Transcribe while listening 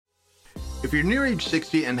If you're near age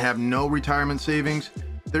 60 and have no retirement savings,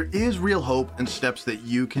 there is real hope and steps that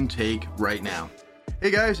you can take right now. Hey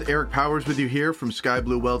guys, Eric Powers with you here from Sky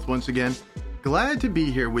Blue Wealth once again. Glad to be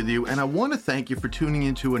here with you, and I want to thank you for tuning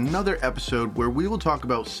into another episode where we will talk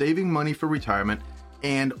about saving money for retirement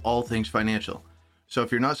and all things financial. So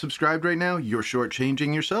if you're not subscribed right now, you're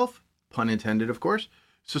shortchanging yourself, pun intended of course.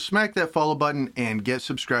 So smack that follow button and get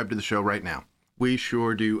subscribed to the show right now. We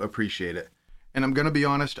sure do appreciate it. And I'm going to be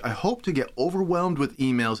honest, I hope to get overwhelmed with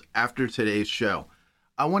emails after today's show.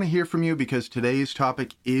 I want to hear from you because today's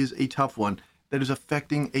topic is a tough one that is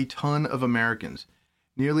affecting a ton of Americans.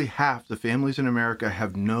 Nearly half the families in America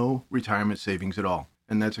have no retirement savings at all,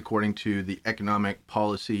 and that's according to the Economic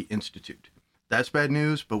Policy Institute. That's bad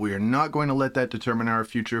news, but we are not going to let that determine our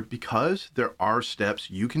future because there are steps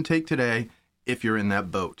you can take today if you're in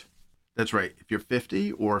that boat. That's right, if you're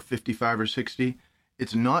 50 or 55 or 60,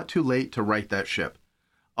 it's not too late to right that ship.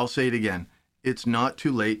 I'll say it again, it's not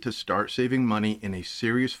too late to start saving money in a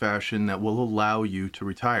serious fashion that will allow you to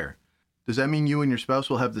retire. Does that mean you and your spouse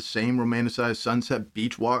will have the same romanticized sunset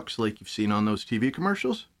beach walks like you've seen on those TV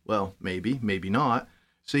commercials? Well, maybe, maybe not.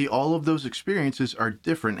 See, all of those experiences are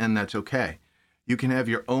different and that's okay. You can have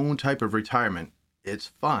your own type of retirement. It's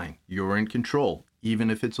fine. You're in control, even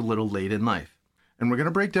if it's a little late in life. And we're going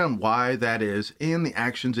to break down why that is and the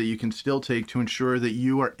actions that you can still take to ensure that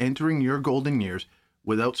you are entering your golden years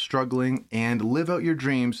without struggling and live out your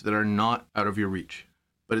dreams that are not out of your reach.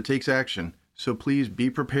 But it takes action. So please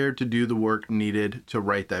be prepared to do the work needed to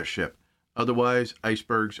right that ship. Otherwise,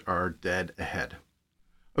 icebergs are dead ahead.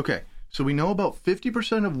 Okay, so we know about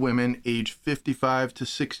 50% of women aged 55 to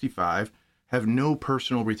 65 have no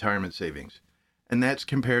personal retirement savings, and that's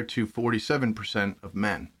compared to 47% of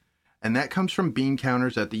men. And that comes from bean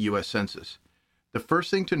counters at the U.S. Census. The first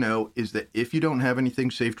thing to know is that if you don't have anything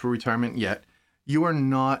saved for retirement yet, you are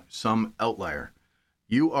not some outlier.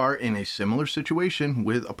 You are in a similar situation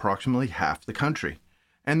with approximately half the country.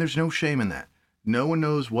 And there's no shame in that. No one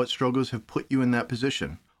knows what struggles have put you in that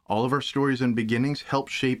position. All of our stories and beginnings help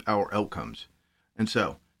shape our outcomes. And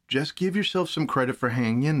so, just give yourself some credit for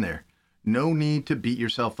hanging in there. No need to beat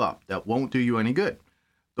yourself up. That won't do you any good.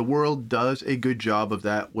 The world does a good job of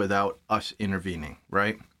that without us intervening,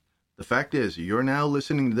 right? The fact is, you're now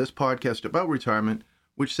listening to this podcast about retirement,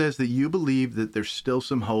 which says that you believe that there's still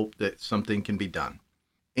some hope that something can be done.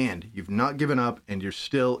 And you've not given up and you're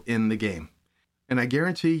still in the game. And I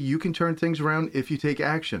guarantee you can turn things around if you take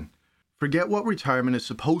action. Forget what retirement is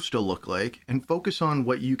supposed to look like and focus on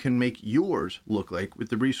what you can make yours look like with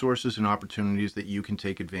the resources and opportunities that you can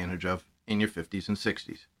take advantage of in your 50s and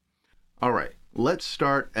 60s. All right, let's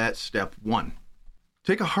start at step 1.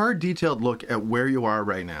 Take a hard, detailed look at where you are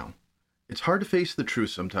right now. It's hard to face the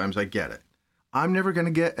truth sometimes, I get it. I'm never going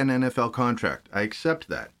to get an NFL contract. I accept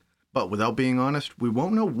that. But without being honest, we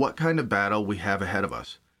won't know what kind of battle we have ahead of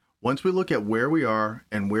us. Once we look at where we are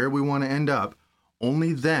and where we want to end up,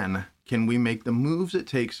 only then can we make the moves it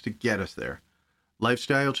takes to get us there.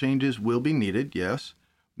 Lifestyle changes will be needed, yes,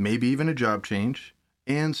 maybe even a job change,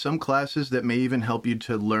 and some classes that may even help you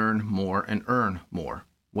to learn more and earn more,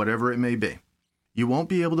 whatever it may be. You won't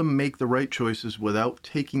be able to make the right choices without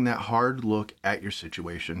taking that hard look at your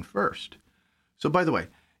situation first. So by the way,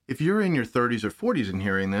 if you're in your 30s or 40s and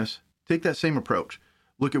hearing this, take that same approach.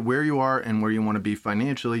 Look at where you are and where you want to be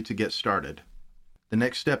financially to get started. The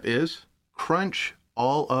next step is crunch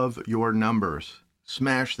all of your numbers.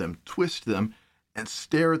 Smash them, twist them, and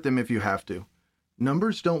stare at them if you have to.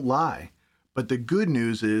 Numbers don't lie. But the good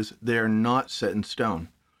news is they are not set in stone.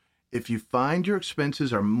 If you find your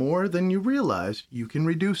expenses are more than you realized, you can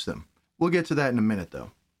reduce them. We'll get to that in a minute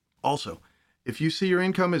though. Also, if you see your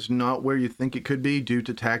income is not where you think it could be due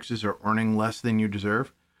to taxes or earning less than you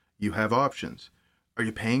deserve, you have options. Are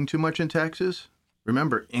you paying too much in taxes?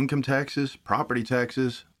 Remember, income taxes, property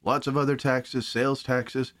taxes, lots of other taxes, sales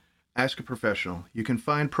taxes. Ask a professional. You can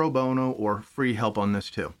find pro bono or free help on this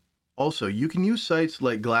too. Also, you can use sites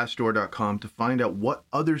like Glassdoor.com to find out what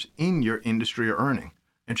others in your industry are earning,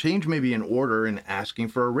 and change maybe an order and asking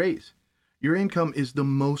for a raise. Your income is the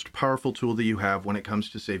most powerful tool that you have when it comes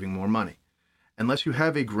to saving more money. Unless you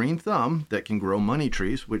have a green thumb that can grow money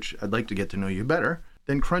trees, which I'd like to get to know you better,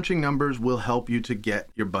 then crunching numbers will help you to get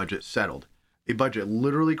your budget settled. A budget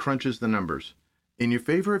literally crunches the numbers. In your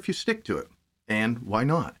favor if you stick to it. And why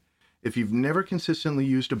not? If you've never consistently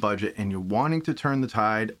used a budget and you're wanting to turn the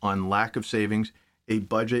tide on lack of savings, a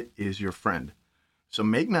budget is your friend. So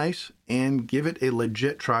make nice and give it a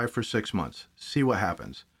legit try for 6 months. See what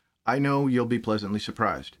happens. I know you'll be pleasantly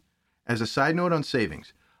surprised. As a side note on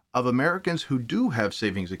savings, of Americans who do have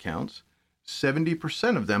savings accounts,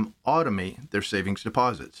 70% of them automate their savings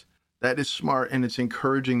deposits. That is smart and it's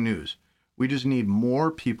encouraging news. We just need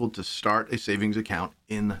more people to start a savings account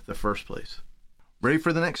in the first place. Ready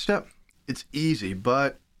for the next step? It's easy,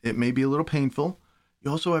 but it may be a little painful. You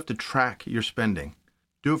also have to track your spending.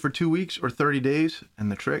 Do it for 2 weeks or 30 days,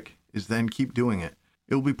 and the trick is then keep doing it.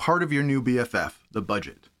 It will be part of your new BFF, the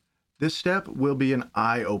budget. This step will be an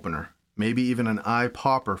eye-opener, maybe even an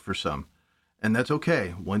eye-popper for some. And that's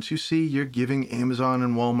okay. Once you see you're giving Amazon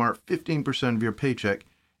and Walmart 15% of your paycheck,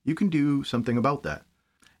 you can do something about that.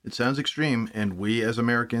 It sounds extreme, and we as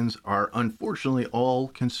Americans are unfortunately all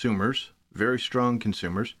consumers, very strong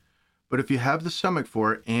consumers. But if you have the stomach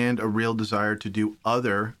for it and a real desire to do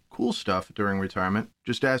other cool stuff during retirement,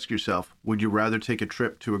 just ask yourself, would you rather take a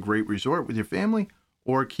trip to a great resort with your family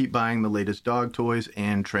or keep buying the latest dog toys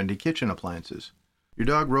and trendy kitchen appliances? Your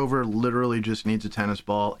dog Rover literally just needs a tennis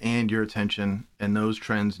ball and your attention, and those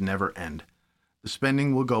trends never end. The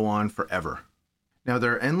spending will go on forever. Now,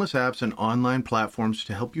 there are endless apps and online platforms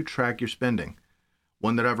to help you track your spending.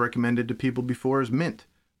 One that I've recommended to people before is Mint.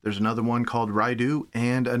 There's another one called Raidu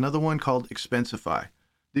and another one called Expensify.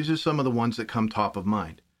 These are some of the ones that come top of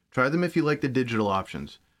mind. Try them if you like the digital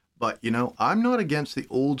options. But, I'm not against the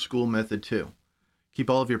old school method too. Keep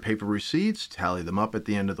all of your paper receipts, tally them up at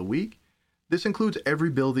the end of the week. This includes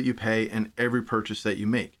every bill that you pay and every purchase that you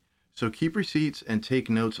make. So keep receipts and take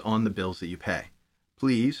notes on the bills that you pay.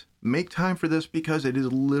 Please make time for this because it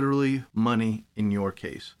is literally money in your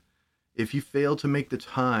case. If you fail to make the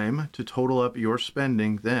time to total up your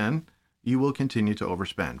spending, then you will continue to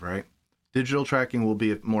overspend, right? Digital tracking will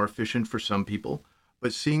be more efficient for some people,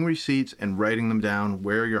 but seeing receipts and writing them down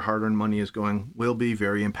where your hard-earned money is going will be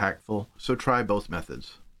very impactful, so try both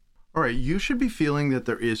methods. All right, you should be feeling that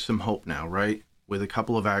there is some hope now, right? With a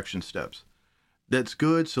couple of action steps. That's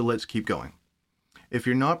good, so let's keep going. If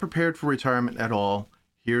you're not prepared for retirement at all,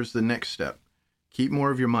 here's the next step. Keep more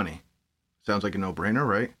of your money. Sounds like a no-brainer,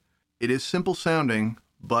 right? It is simple sounding,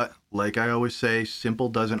 but like I always say, simple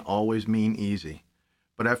doesn't always mean easy.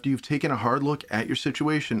 But after you've taken a hard look at your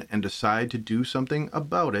situation and decide to do something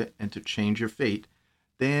about it and to change your fate,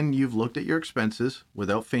 then you've looked at your expenses,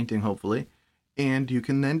 without fainting hopefully, and you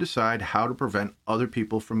can then decide how to prevent other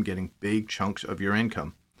people from getting big chunks of your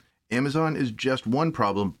income. Amazon is just one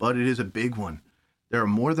problem, but it is a big one. There are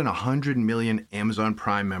more than 100 million Amazon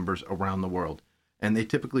Prime members around the world, and they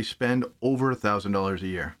typically spend over $1,000 a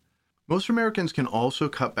year. Most Americans can also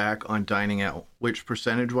cut back on dining out, which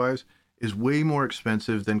percentage-wise is way more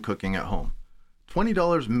expensive than cooking at home.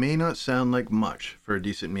 $20 may not sound like much for a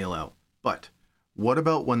decent meal out, but what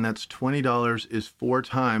about when that's $20 is 4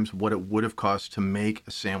 times what it would have cost to make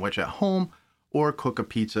a sandwich at home or cook a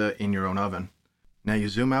pizza in your own oven? Now you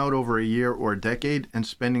zoom out over a year or a decade, and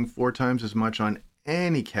spending 4 times as much on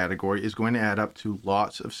any category is going to add up to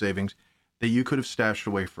lots of savings that you could have stashed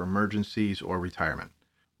away for emergencies or retirement.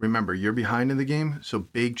 Remember, you're behind in the game, so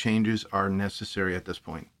big changes are necessary at this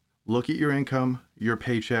point. Look at your income, your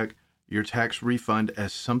paycheck, your tax refund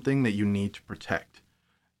as something that you need to protect.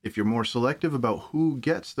 If you're more selective about who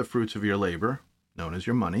gets the fruits of your labor, known as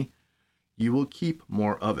your money, you will keep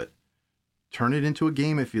more of it. Turn it into a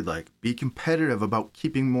game if you'd like. Be competitive about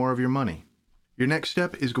keeping more of your money. Your next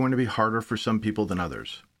step is going to be harder for some people than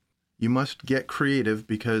others. You must get creative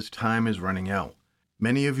because time is running out.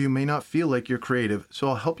 Many of you may not feel like you're creative, so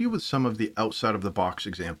I'll help you with some of the outside-of-the-box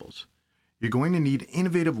examples. You're going to need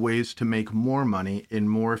innovative ways to make more money in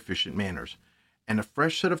more efficient manners, and a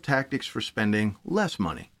fresh set of tactics for spending less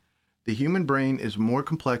money. The human brain is more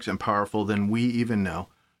complex and powerful than we even know,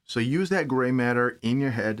 so use that gray matter in your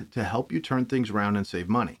head to help you turn things around and save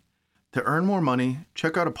money. To earn more money,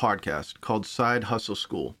 check out a podcast called Side Hustle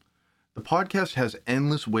School. The podcast has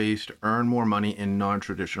endless ways to earn more money in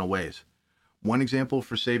non-traditional ways. One example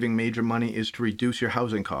for saving major money is to reduce your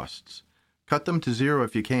housing costs. Cut them to 0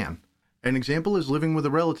 if you can. An example is living with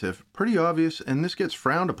a relative. Pretty obvious, and this gets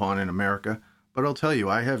frowned upon in America, but I'll tell you,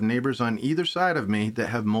 I have neighbors on either side of me that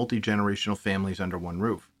have multi-generational families under one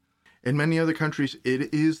roof. In many other countries,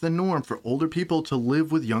 it is the norm for older people to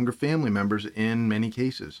live with younger family members in many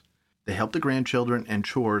cases. They help the grandchildren and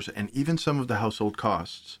chores and even some of the household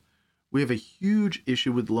costs. We have a huge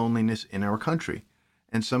issue with loneliness in our country,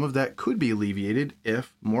 and some of that could be alleviated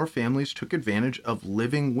if more families took advantage of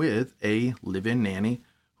living with a live-in nanny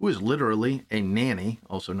who is literally a nanny,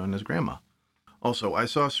 also known as grandma. Also, I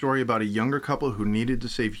saw a story about a younger couple who needed to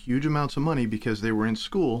save huge amounts of money because they were in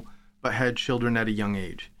school but had children at a young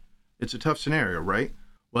age. It's a tough scenario, right?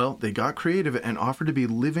 Well, they got creative and offered to be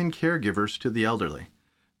live-in caregivers to the elderly.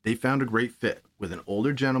 They found a great fit with an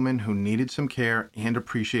older gentleman who needed some care and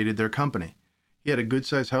appreciated their company. He had a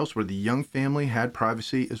good-sized house where the young family had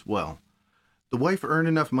privacy as well. The wife earned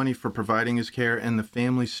enough money for providing his care, and the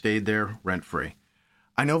family stayed there rent-free.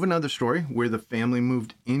 I know of another story where the family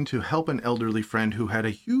moved in to help an elderly friend who had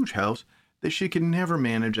a huge house that she could never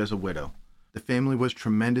manage as a widow. The family was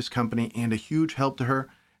tremendous company and a huge help to her,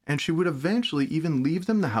 and she would eventually even leave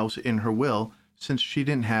them the house in her will since she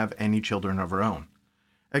didn't have any children of her own.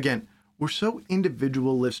 Again, we're so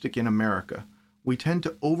individualistic in America. We tend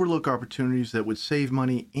to overlook opportunities that would save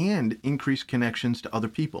money and increase connections to other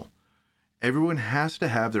people. Everyone has to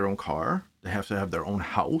have their own car, they have to have their own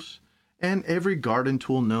house, and every garden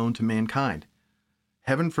tool known to mankind.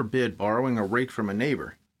 Heaven forbid borrowing a rake from a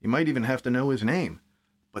neighbor. You might even have to know his name.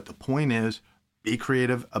 But the point is, be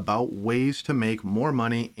creative about ways to make more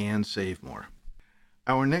money and save more.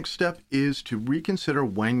 Our next step is to reconsider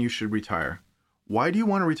when you should retire. Why do you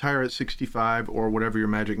want to retire at 65 or whatever your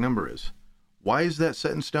magic number is? Why is that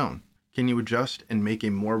set in stone? Can you adjust and make a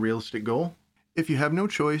more realistic goal? If you have no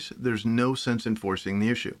choice, there's no sense in forcing the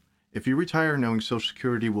issue. If you retire knowing Social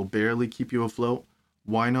Security will barely keep you afloat,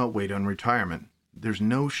 why not wait on retirement? There's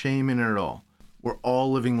no shame in it at all. We're all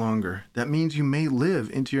living longer. That means you may live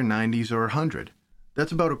into your 90s or 100.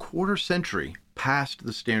 That's about a quarter century past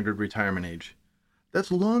the standard retirement age. That's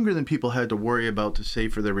longer than people had to worry about to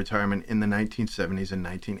save for their retirement in the 1970s and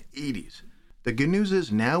 1980s. The good news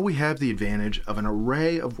is now we have the advantage of an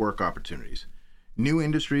array of work opportunities, new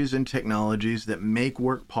industries and technologies that make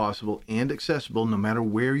work possible and accessible no matter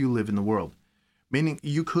where you live in the world, meaning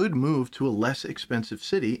you could move to a less expensive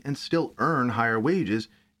city and still earn higher wages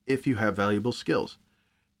if you have valuable skills.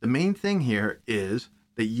 The main thing here is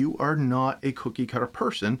that you are not a cookie-cutter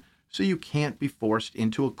person, so you can't be forced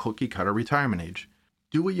into a cookie-cutter retirement age.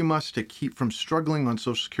 Do what you must to keep from struggling on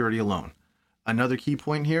Social Security alone. Another key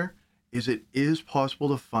point here is it is possible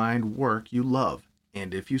to find work you love,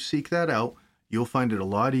 and if you seek that out, you'll find it a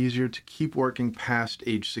lot easier to keep working past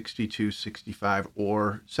age 62, 65,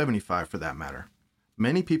 or 75 for that matter.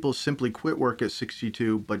 Many people simply quit work at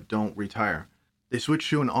 62 but don't retire. They switch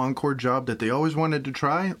to an encore job that they always wanted to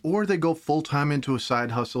try, or they go full-time into a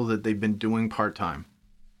side hustle that they've been doing part-time.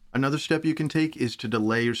 Another step you can take is to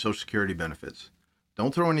delay your Social Security benefits.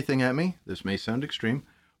 Don't throw anything at me, this may sound extreme,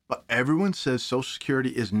 but everyone says Social Security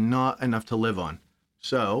is not enough to live on.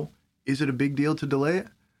 So, is it a big deal to delay it?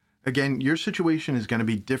 Again, your situation is going to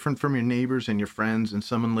be different from your neighbors and your friends and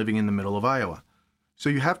someone living in the middle of Iowa. So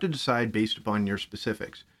you have to decide based upon your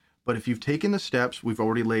specifics. But if you've taken the steps we've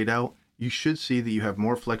already laid out, you should see that you have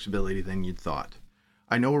more flexibility than you'd thought.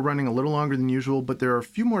 I know we're running a little longer than usual, but there are a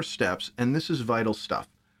few more steps, and this is vital stuff.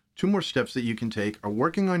 2 more steps that you can take are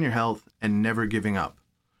working on your health and never giving up.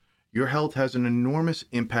 Your health has an enormous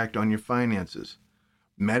impact on your finances.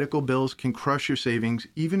 Medical bills can crush your savings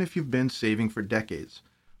even if you've been saving for decades.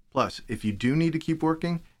 Plus, if you do need to keep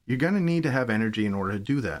working, you're going to need to have energy in order to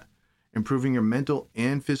do that. Improving your mental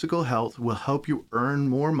and physical health will help you earn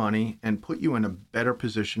more money and put you in a better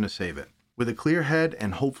position to save it. With a clear head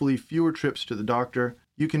and hopefully fewer trips to the doctor,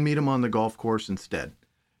 you can meet him on the golf course instead.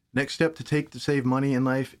 Next step to take to save money in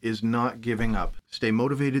life is not giving up. Stay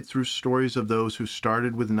motivated through stories of those who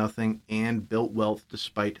started with nothing and built wealth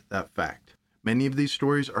despite that fact. Many of these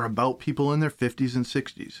stories are about people in their 50s and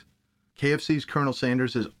 60s. KFC's Colonel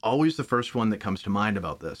Sanders is always the first one that comes to mind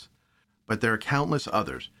about this. But there are countless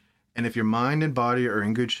others. And if your mind and body are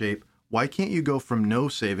in good shape, why can't you go from no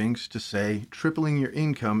savings to, say, tripling your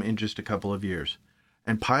income in just a couple of years,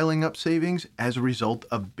 and piling up savings as a result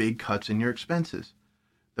of big cuts in your expenses?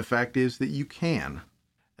 The fact is that you can,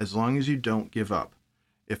 as long as you don't give up.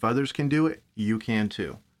 If others can do it, you can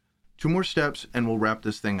too. 2 more steps and we'll wrap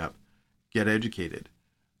this thing up. Get educated.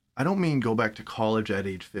 I don't mean go back to college at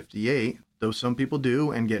age 58, though some people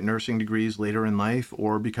do and get nursing degrees later in life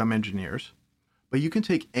or become engineers. But you can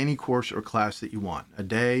take any course or class that you want, a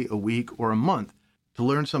day, a week, or a month, to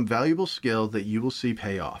learn some valuable skill that you will see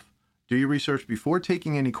pay off. Do your research before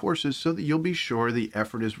taking any courses so that you'll be sure the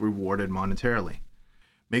effort is rewarded monetarily.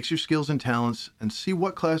 Mix your skills and talents and see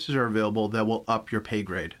what classes are available that will up your pay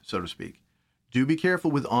grade, so to speak. Do be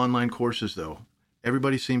careful with online courses though.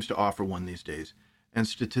 Everybody seems to offer one these days, and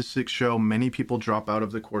statistics show many people drop out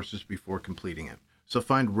of the courses before completing it. So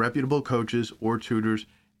find reputable coaches or tutors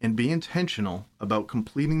and be intentional about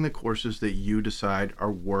completing the courses that you decide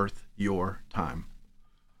are worth your time.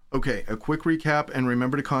 Okay, a quick recap, and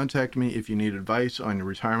remember to contact me if you need advice on your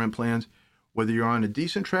retirement plans, whether you're on a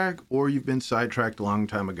decent track or you've been sidetracked a long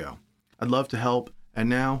time ago. I'd love to help, and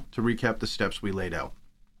now to recap the steps we laid out.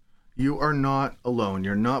 You are not alone.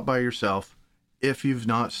 You're not by yourself if you've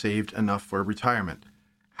not saved enough for retirement.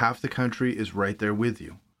 Half the country is right there with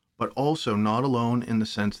you, but also not alone in the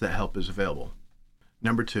sense that help is available.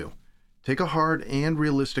 Number 2, Take a hard and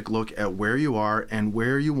realistic look at where you are and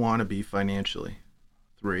where you want to be financially.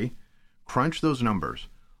 3, crunch those numbers.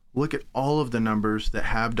 Look at all of the numbers that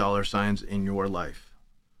have dollar signs in your life.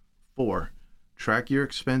 4, track your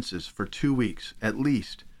expenses for 2 weeks at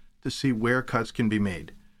least to see where cuts can be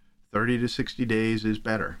made. 30 to 60 days is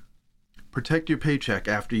better. Protect your paycheck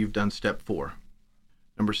after you've done step 4.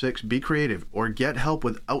 Number 6, be creative or get help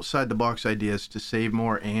with outside-the-box ideas to save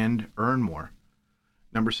more and earn more.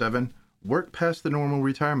 Number 7, work past the normal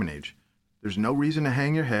retirement age. There's no reason to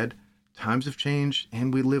hang your head. Times have changed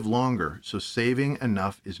and we live longer, so saving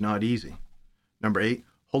enough is not easy. Number 8,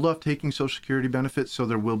 hold off taking Social Security benefits so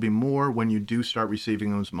there will be more when you do start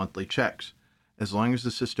receiving those monthly checks, as long as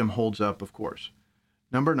the system holds up, of course.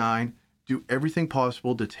 Number 9, do everything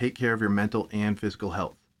possible to take care of your mental and physical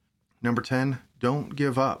health. Number 10, don't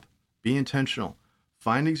give up. Be intentional.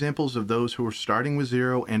 Find examples of those who are starting with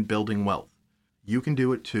zero and building wealth. You can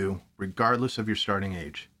do it too, regardless of your starting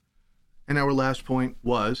age. And our last point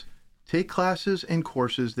was, take classes and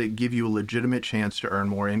courses that give you a legitimate chance to earn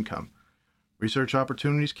more income. Research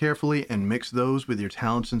opportunities carefully and mix those with your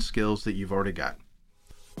talents and skills that you've already got.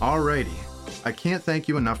 Alrighty, I can't thank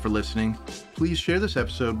you enough for listening. Please share this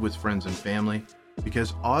episode with friends and family,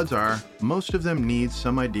 because odds are most of them need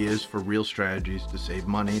some ideas for real strategies to save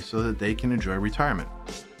money so that they can enjoy retirement.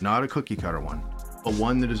 Not a cookie cutter one, but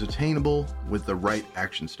one that is attainable with the right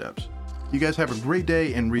action steps. You guys have a great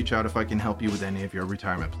day and reach out if I can help you with any of your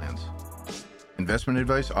retirement plans. Investment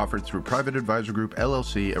advice offered through Private Advisor Group,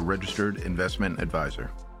 LLC, a registered investment advisor.